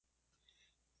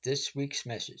This week's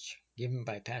message, given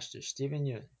by Pastor Stephen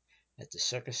Yun at the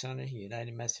Circus Center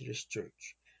United Methodist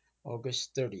Church,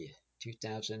 August 30th,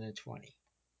 2020.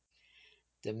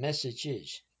 The message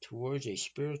is Towards a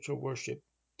Spiritual Worship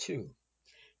 2,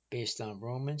 based on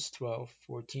Romans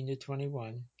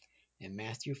 12:14-21 and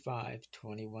Matthew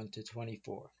 5:21-24.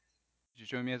 Would you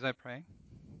join me as I pray?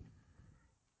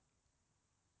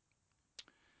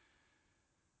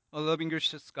 O loving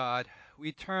gracious God,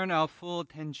 we turn our full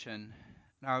attention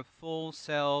and our full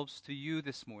selves to you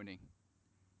this morning.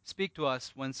 Speak to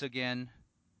us once again,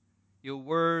 your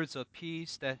words of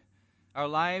peace, that our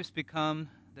lives become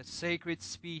the sacred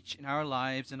speech in our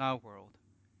lives and our world.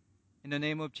 In the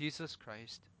name of Jesus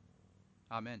Christ,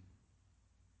 amen.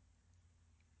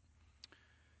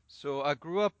 So I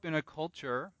grew up in a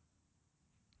culture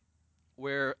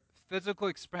where physical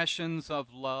expressions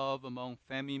of love among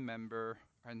family members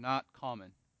are not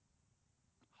common.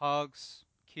 Hugs,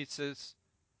 kisses,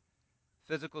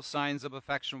 physical signs of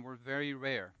affection were very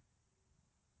rare.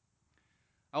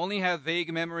 I only have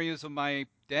vague memories of my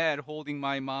dad holding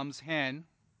my mom's hand,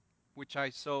 which I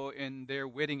saw in their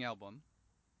wedding album.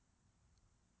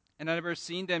 And I've never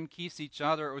seen them kiss each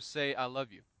other or say, I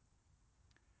love you.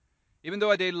 Even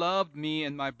though they loved me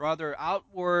and my brother,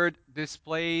 outward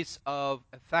displays of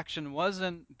affection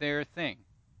wasn't their thing.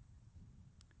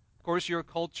 Of course, your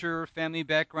culture, family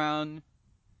background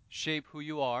shape who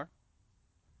you are.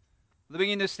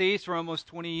 Living in the States for almost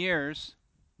 20 years,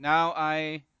 now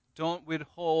I don't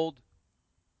withhold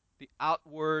the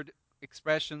outward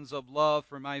expressions of love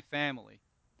for my family.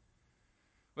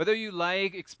 Whether you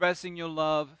like expressing your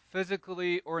love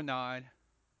physically or not,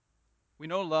 we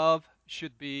know love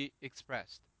should be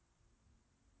expressed.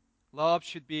 Love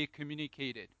should be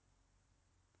communicated.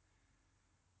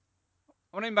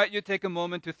 I want to invite you to take a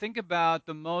moment to think about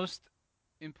the most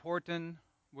important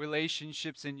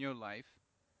relationships in your life.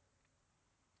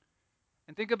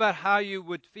 And think about how you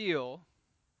would feel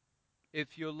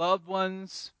if your loved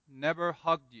ones never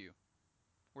hugged you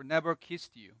or never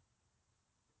kissed you,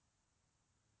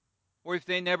 or if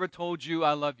they never told you,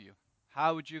 I love you.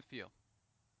 How would you feel?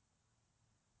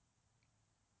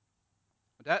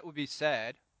 That would be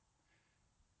sad.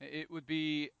 It would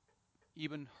be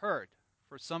even hurt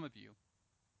for some of you.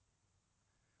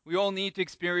 We all need to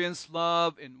experience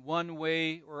love in one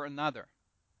way or another.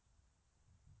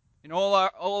 In all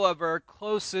of our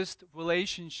closest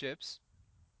relationships,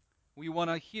 we want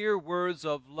to hear words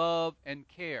of love and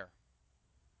care.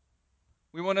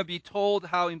 We want to be told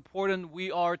how important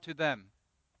we are to them.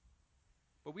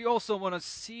 But we also want to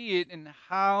see it in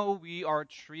how we are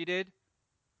treated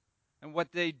and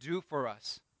what they do for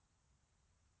us.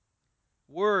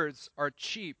 Words are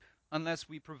cheap unless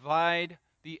we provide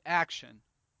the action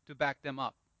to back them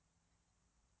up.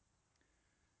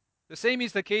 The same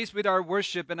is the case with our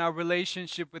worship and our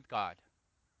relationship with God.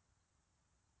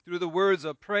 Through the words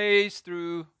of praise,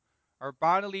 through our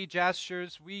bodily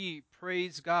gestures, we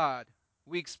praise God.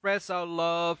 We express our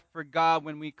love for God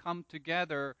when we come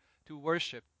together to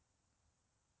worship.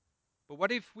 But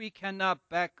what if we cannot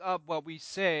back up what we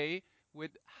say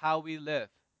with how we live?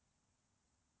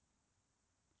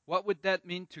 What would that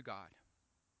mean to God?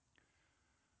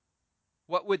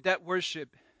 What would that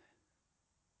worship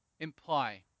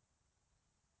imply?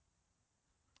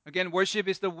 Again, worship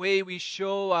is the way we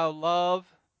show our love,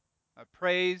 our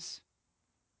praise,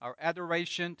 our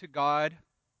adoration to God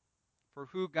for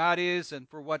who God is and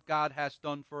for what God has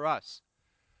done for us.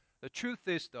 The truth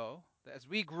is, though, that as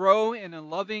we grow in a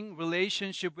loving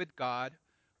relationship with God,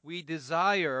 we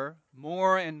desire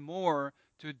more and more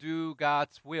to do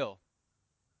God's will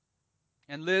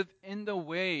and live in the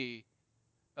way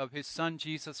of His Son,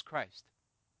 Jesus Christ.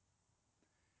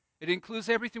 It includes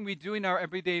everything we do in our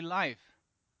everyday life.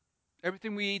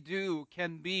 Everything we do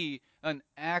can be an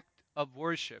act of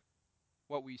worship.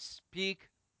 What we speak,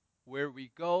 where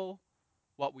we go,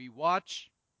 what we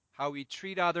watch, how we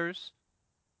treat others,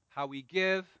 how we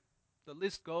give, the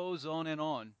list goes on and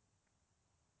on.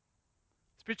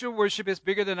 Spiritual worship is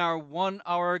bigger than our 1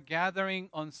 hour gathering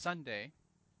on Sunday.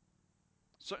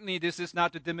 Certainly, this is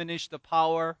not to diminish the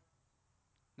power,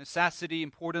 necessity,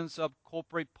 importance of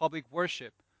corporate public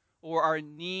worship, or our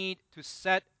need to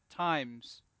set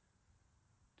times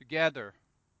to gather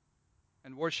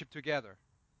and worship together.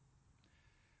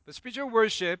 But spiritual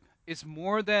worship is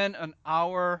more than an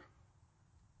hour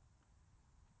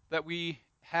that we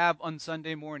have on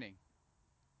Sunday morning.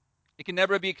 It can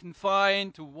never be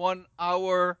confined to 1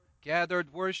 hour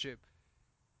gathered worship.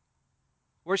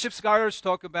 Worship scholars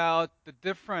talk about the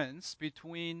difference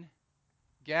between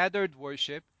gathered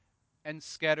worship and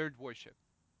scattered worship.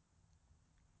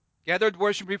 Gathered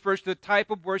worship refers to the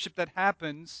type of worship that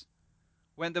happens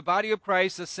when the body of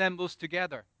Christ assembles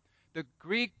together. The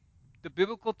Greek, the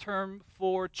biblical term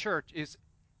for church is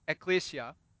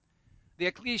ecclesia. The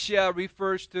ecclesia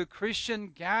refers to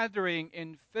Christian gathering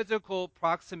in physical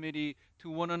proximity to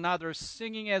one another,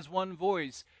 singing as one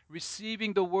voice,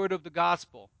 receiving the word of the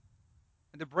gospel,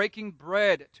 and the breaking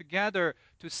bread together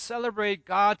to celebrate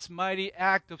God's mighty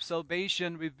act of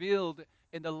salvation revealed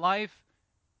in the life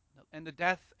and the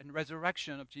death and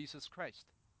resurrection of Jesus Christ.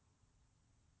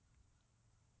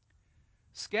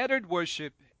 Scattered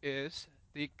worship is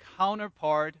the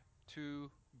counterpart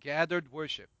to gathered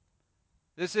worship.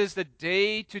 This is the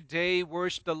day-to-day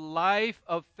worship, the life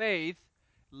of faith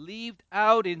lived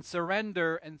out in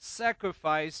surrender and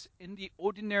sacrifice in the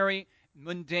ordinary,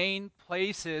 mundane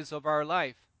places of our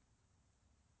life.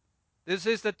 This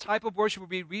is the type of worship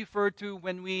we refer to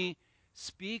when we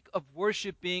speak of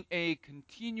worship being a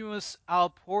continuous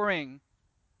outpouring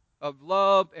of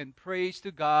love and praise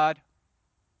to God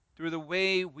through the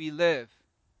way we live,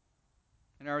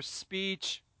 in our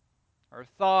speech, our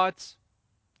thoughts,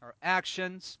 our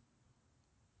actions.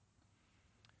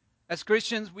 As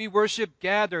Christians, we worship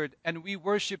gathered and we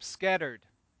worship scattered.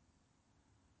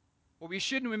 What we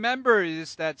should remember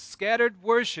is that scattered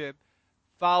worship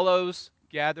follows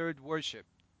gathered worship.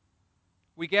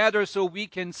 We gather so we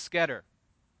can scatter.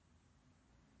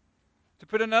 To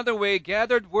put another way,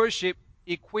 gathered worship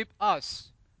equip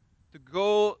us to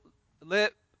go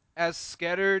live as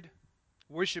scattered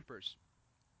worshipers.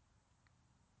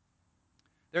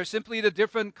 They're simply the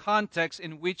different contexts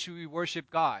in which we worship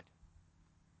God.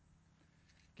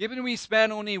 Given we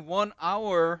spend only 1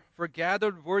 hour for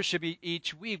gathered worship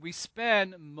each week, we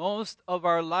spend most of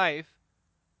our life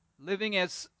living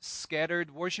as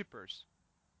scattered worshipers.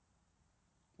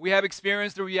 We have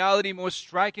experienced the reality most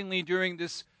strikingly during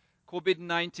this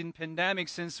COVID-19 pandemic,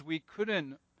 since we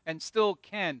couldn't and still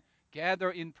can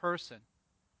gather in person.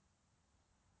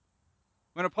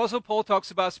 When Apostle Paul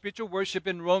talks about spiritual worship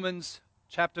in Romans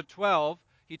chapter 12,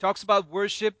 he talks about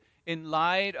worship in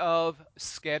light of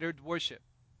scattered worship.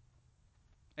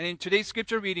 And in today's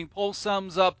scripture reading, Paul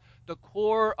sums up the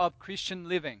core of Christian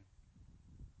living.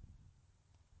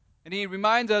 And he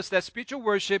reminds us that spiritual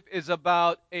worship is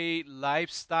about a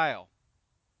lifestyle.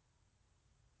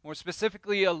 More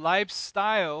specifically, a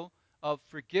lifestyle of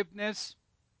forgiveness,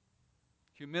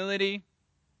 humility,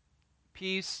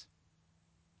 peace,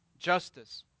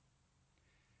 justice.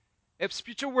 If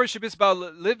spiritual worship is about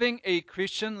living a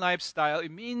Christian lifestyle,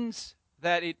 it means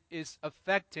that it is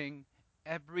affecting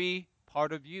every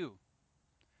part of you,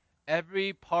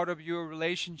 every part of your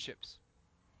relationships.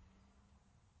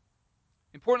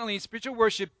 Importantly, spiritual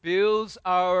worship builds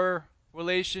our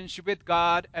relationship with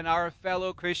God and our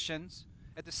fellow Christians.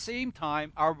 At the same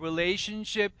time, our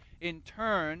relationship in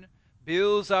turn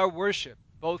builds our worship,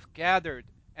 both gathered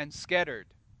and scattered.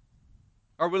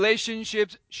 Our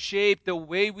relationships shape the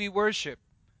way we worship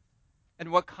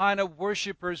and what kind of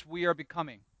worshipers we are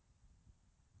becoming.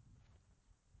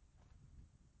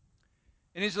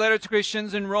 In his letter to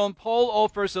Christians in Rome, Paul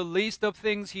offers a list of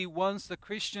things he wants the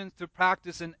Christians to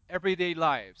practice in everyday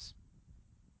lives.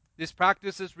 These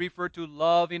practices refer to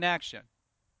love in action.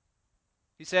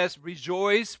 He says,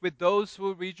 rejoice with those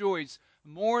who rejoice,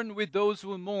 mourn with those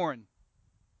who mourn.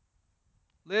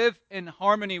 Live in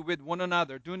harmony with one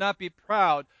another. Do not be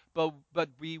proud, but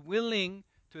be willing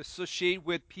to associate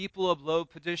with people of low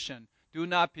position. Do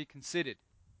not be conceited.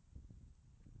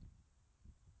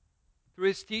 Through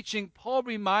his teaching, Paul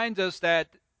reminds us that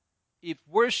if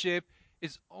worship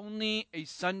is only a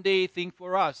Sunday thing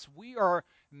for us, we are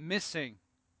missing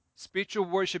spiritual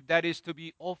worship that is to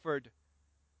be offered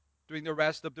during the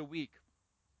rest of the week.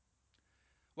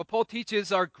 What Paul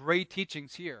teaches are great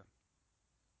teachings here.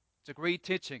 It's a great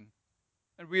teaching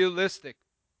and realistic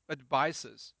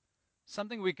advices.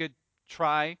 Something we could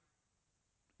try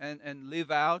and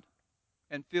live out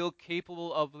and feel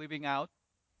capable of living out.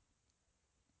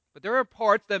 But there are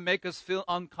parts that make us feel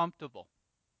uncomfortable.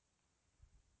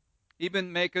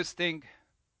 Even make us think,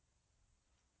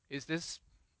 is this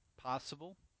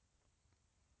possible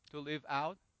to live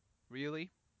out? Really?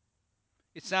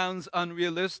 It sounds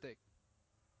unrealistic.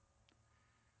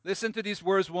 Listen to these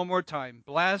words one more time.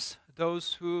 Bless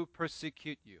those who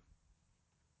persecute you.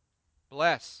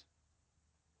 Bless.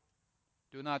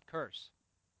 Do not curse.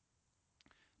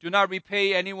 Do not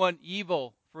repay anyone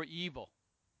evil for evil.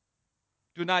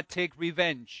 Do not take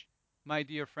revenge, my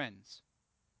dear friends.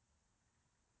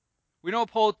 We know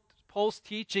Paul's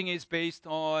teaching is based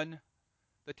on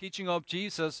the teaching of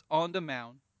Jesus on the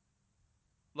Mount.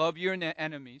 Love your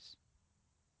enemies.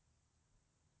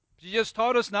 Jesus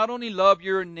taught us not only love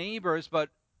your neighbors, but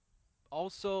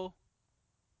also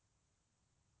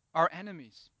our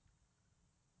enemies.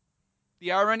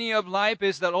 The irony of life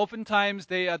is that oftentimes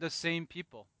they are the same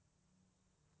people.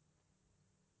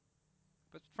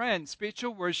 But friends,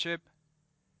 spiritual worship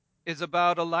is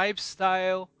about a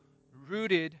lifestyle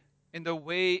rooted in the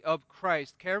way of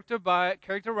Christ,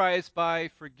 characterized by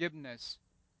forgiveness,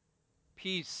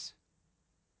 peace,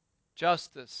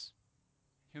 justice,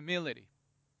 humility.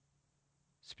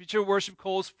 Spiritual worship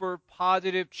calls for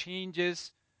positive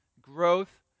changes,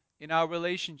 growth in our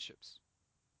relationships.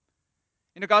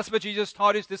 In the gospel, Jesus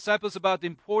taught his disciples about the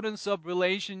importance of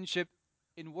relationship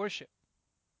in worship.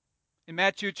 In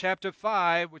Matthew chapter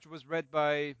 5, which was read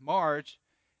by Marge,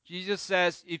 Jesus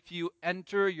says, if you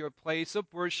enter your place of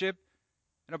worship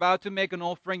and about to make an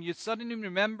offering, you suddenly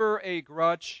remember a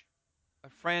grudge a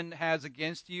friend has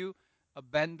against you,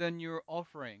 abandon your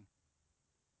offering.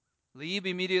 Leave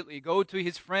immediately, go to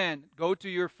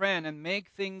your friend and make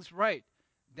things right.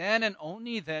 Then and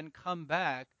only then come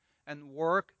back and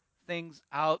work things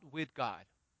out with God.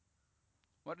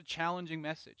 What a challenging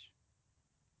message.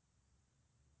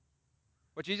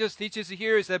 What Jesus teaches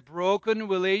here is that broken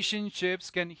relationships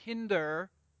can hinder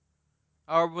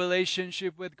our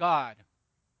relationship with God.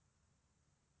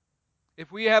 If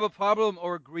we have a problem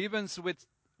or a grievance with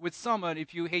someone,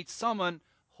 if you hate someone,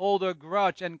 hold a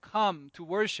grudge and come to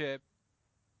worship,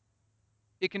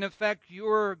 it can affect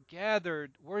your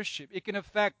gathered worship. It can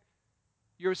affect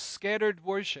your scattered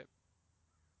worship.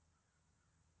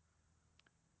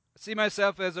 I see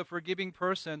myself as a forgiving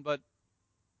person, but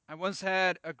I once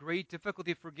had a great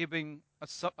difficulty forgiving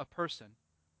a person.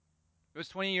 It was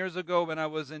 20 years ago when I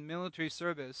was in military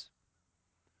service.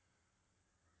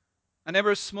 I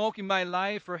never smoked in my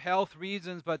life for health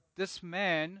reasons, but this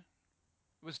man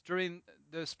was during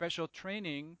the special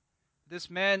training. This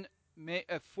man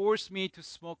forced me to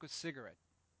smoke a cigarette.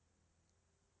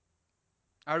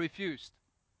 I refused.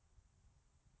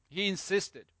 He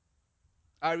insisted.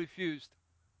 I refused.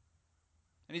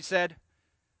 And he said,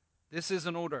 "This is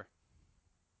an order."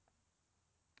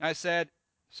 I said,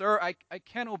 "Sir, I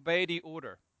can't obey the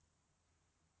order.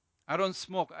 I don't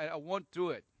smoke. I won't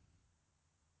do it."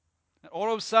 And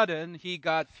all of a sudden, he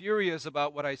got furious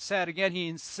about what I said. Again, he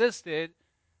insisted.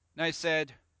 And I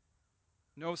said,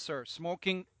 "No, sir.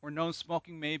 Smoking or no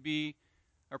smoking may be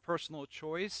a personal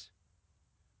choice.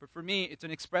 But for me, it's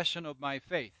an expression of my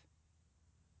faith,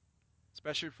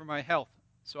 especially for my health.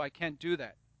 So I can't do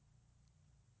that."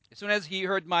 As soon as he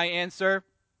heard my answer,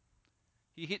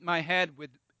 he hit my head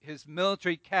with his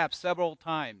military cap several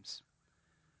times.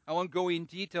 I won't go in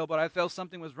detail, but I felt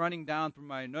something was running down through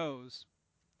my nose.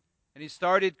 And he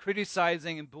started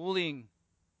criticizing and bullying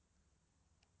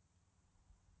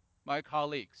my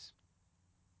colleagues.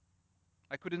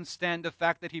 I couldn't stand the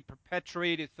fact that he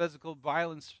perpetuated physical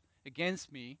violence against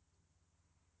me.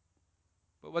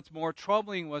 But what's more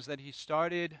troubling was that he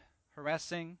started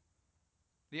harassing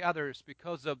the others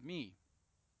because of me.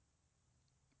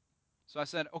 So I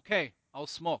said, "Okay, I'll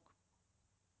smoke."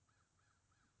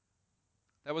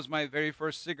 That was my very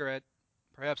first cigarette.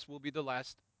 Perhaps will be the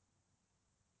last.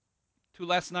 Two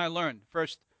lessons I learned.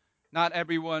 First, not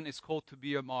everyone is called to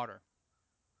be a martyr.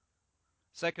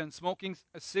 Second, smoking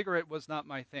a cigarette was not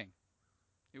my thing.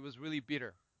 It was really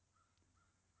bitter.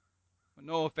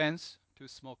 No offense to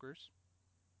smokers.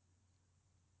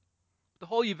 The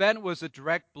whole event was a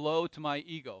direct blow to my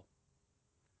ego.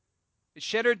 It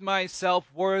shattered my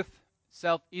self-worth,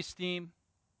 self-esteem.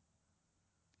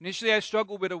 Initially, I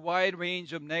struggled with a wide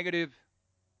range of negative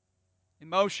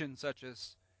emotions such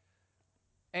as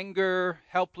anger,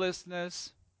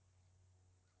 helplessness.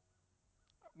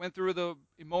 I went through the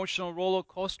emotional roller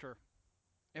coaster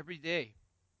every day.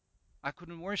 I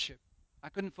couldn't worship. I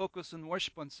couldn't focus on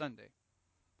worship on Sunday.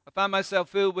 I found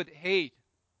myself filled with hate,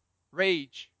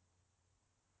 rage.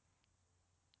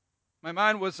 My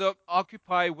mind was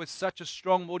occupied with such a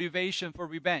strong motivation for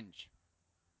revenge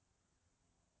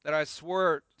that I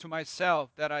swore to myself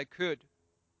that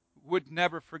would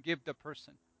never forgive the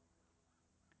person.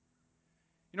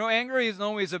 You know, anger isn't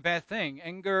always a bad thing.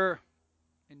 Anger,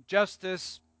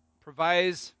 injustice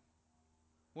provides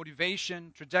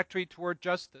motivation, trajectory toward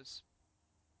justice.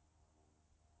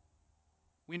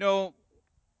 We know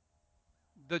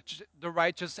the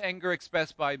righteous anger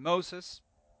expressed by Moses,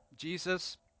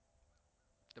 Jesus,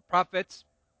 the prophets.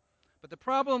 But the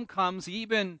problem comes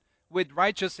even with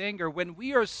righteous anger when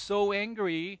we are so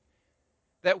angry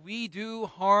that we do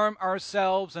harm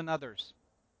ourselves and others.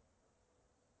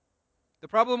 The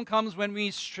problem comes when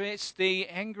we stay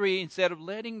angry instead of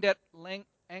letting that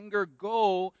anger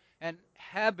go and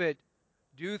habit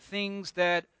do things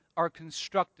that are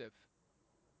constructive.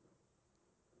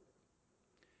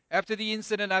 After the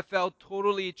incident, I felt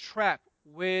totally trapped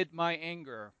with my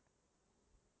anger.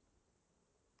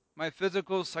 My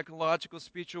physical, psychological,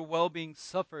 spiritual well-being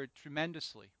suffered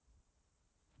tremendously.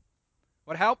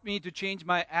 What helped me to change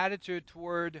my attitude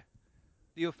toward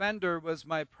the offender was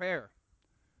my prayer,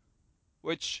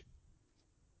 which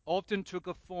often took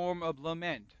a form of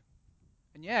lament,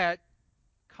 and yet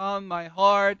calmed my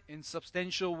heart in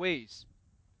substantial ways.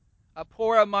 I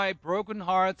pour out my broken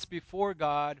hearts before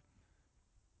God.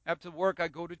 After work, I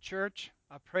go to church.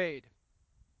 I prayed.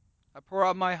 I pour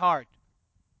out my heart,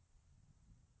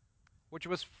 which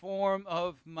was form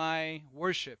of my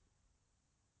worship.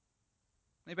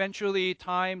 Eventually,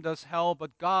 time does help,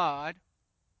 but God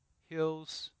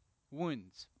heals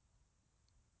wounds.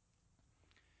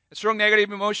 A strong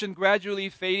negative emotion gradually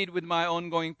faded with my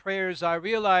ongoing prayers. I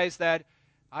realized that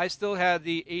I still had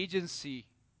the agency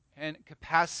and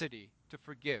capacity to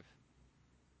forgive.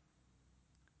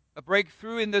 A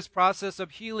breakthrough in this process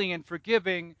of healing and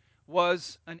forgiving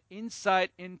was an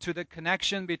insight into the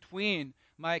connection between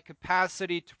my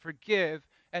capacity to forgive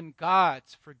and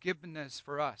God's forgiveness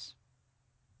for us.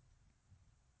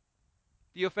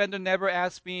 The offender never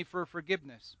asked me for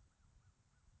forgiveness,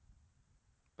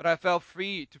 but I felt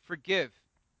free to forgive,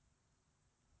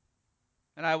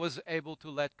 and I was able to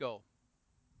let go.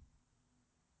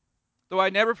 Though I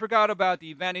never forgot about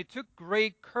the event, it took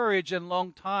great courage and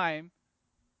long time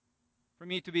for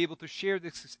me to be able to share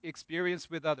this experience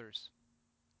with others.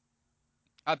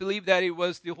 I believe that it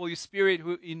was the Holy Spirit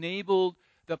who enabled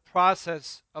the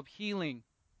process of healing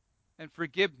and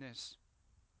forgiveness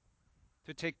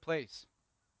to take place.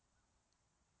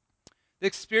 The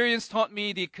experience taught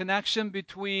me the connection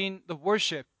between the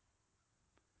worship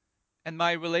and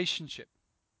my relationship,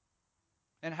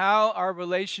 and how our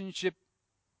relationship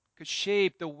could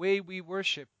shape the way we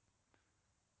worship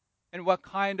and what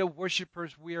kind of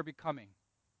worshipers we are becoming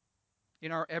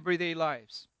in our everyday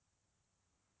lives.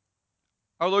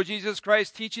 Our Lord Jesus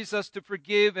Christ teaches us to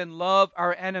forgive and love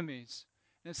our enemies.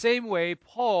 In the same way,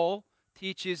 Paul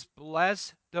teaches,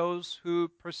 bless those who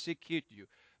persecute you.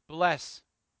 Bless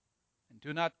and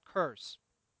do not curse.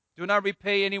 Do not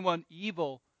repay anyone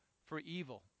evil for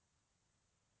evil.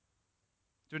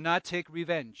 Do not take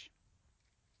revenge.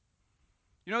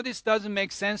 You know, this doesn't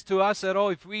make sense to us at all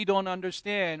if we don't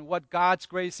understand what God's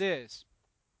grace is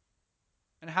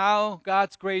and how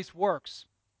God's grace works.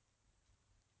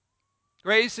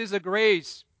 Grace is a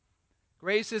grace.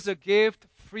 Grace is a gift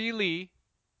freely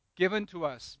given to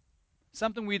us,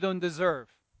 something we don't deserve.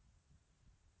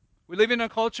 We live in a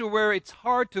culture where it's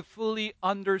hard to fully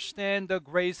understand the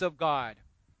grace of God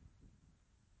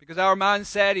because our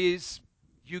mindset is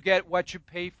you get what you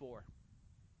pay for.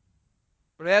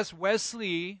 But as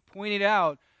Wesley pointed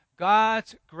out,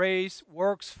 God's grace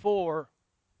works for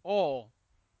all.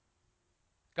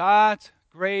 God's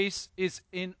grace is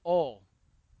in all.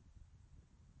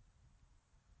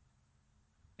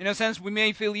 In a sense, we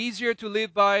may feel easier to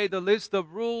live by the list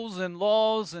of rules and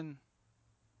laws than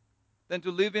to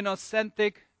live in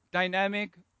authentic,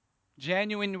 dynamic,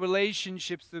 genuine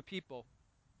relationships to people.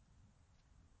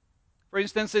 For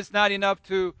instance, it's not enough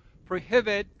to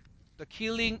prohibit the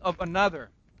killing of another.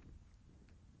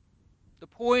 The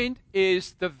point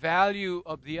is the value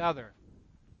of the other.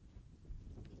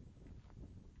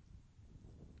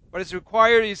 What is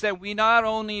required is that we not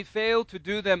only fail to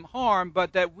do them harm,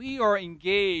 but that we are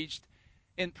engaged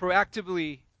in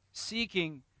proactively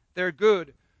seeking their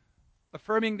good,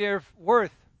 affirming their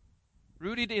worth,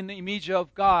 rooted in the image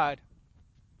of God,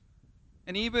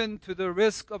 and even to the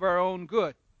risk of our own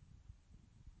good.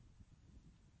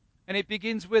 And it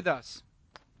begins with us.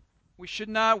 We should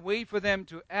not wait for them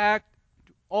to act,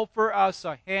 to offer us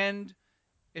a hand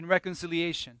in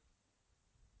reconciliation.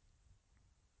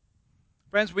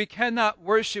 Friends, we cannot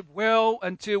worship well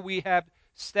until we have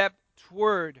stepped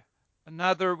toward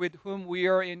another with whom we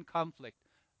are in conflict.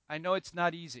 I know it's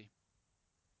not easy.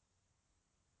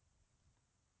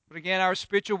 But again, our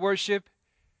spiritual worship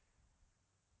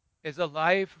is a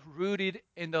life rooted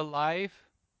in the life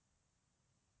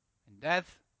and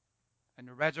death and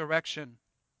the resurrection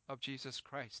of Jesus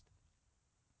Christ.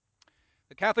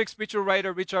 The Catholic spiritual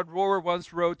writer Richard Rohr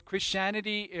once wrote,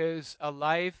 Christianity is a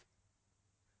lifestyle,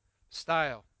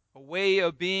 a way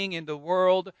of being in the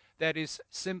world that is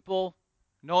simple,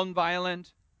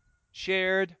 non-violent,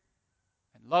 shared,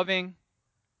 and loving.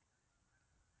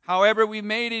 However, we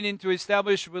made it into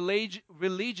established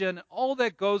religion, all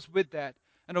that goes with that,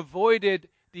 and avoided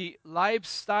the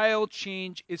lifestyle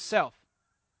change itself.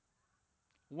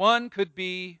 One could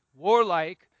be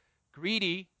warlike,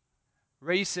 greedy,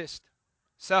 racist,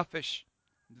 selfish,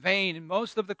 vain in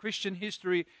most of the Christian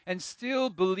history and still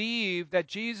believe that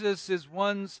Jesus is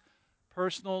one's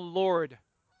personal Lord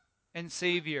and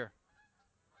Savior.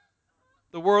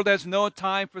 The world has no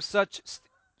time for such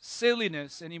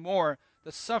silliness anymore.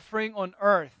 The suffering on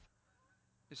earth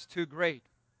is too great.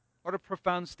 What a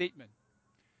profound statement.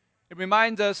 It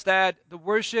reminds us that the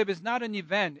worship is not an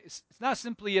event, it's not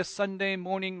simply a Sunday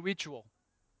morning ritual.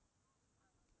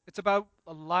 It's about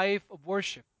a life of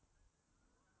worship.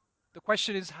 The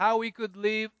question is how we could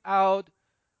live out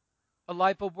a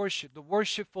life of worship, the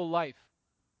worshipful life.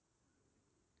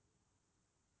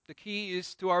 The key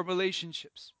is to our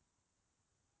relationships.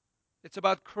 It's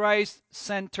about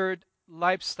Christ-centered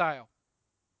lifestyle.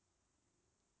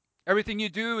 Everything you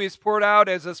do is poured out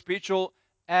as a spiritual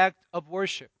act of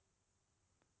worship,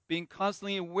 being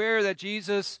constantly aware that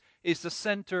Jesus is the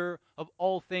center of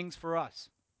all things for us.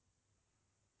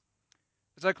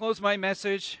 As I close my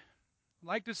message, I'd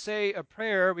like to say a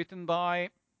prayer written by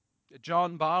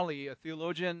John Barley, a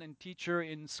theologian and teacher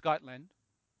in Scotland.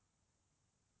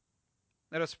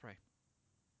 Let us pray.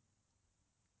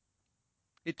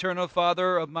 Eternal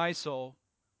Father of my soul,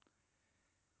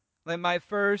 let my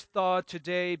first thought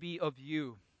today be of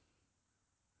you.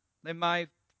 Let my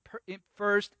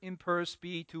first impulse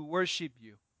be to worship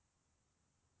you.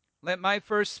 Let my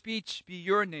first speech be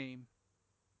your name.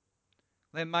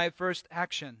 Let my first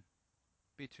action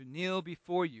be to kneel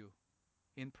before you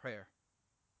in prayer.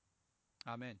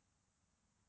 Amen.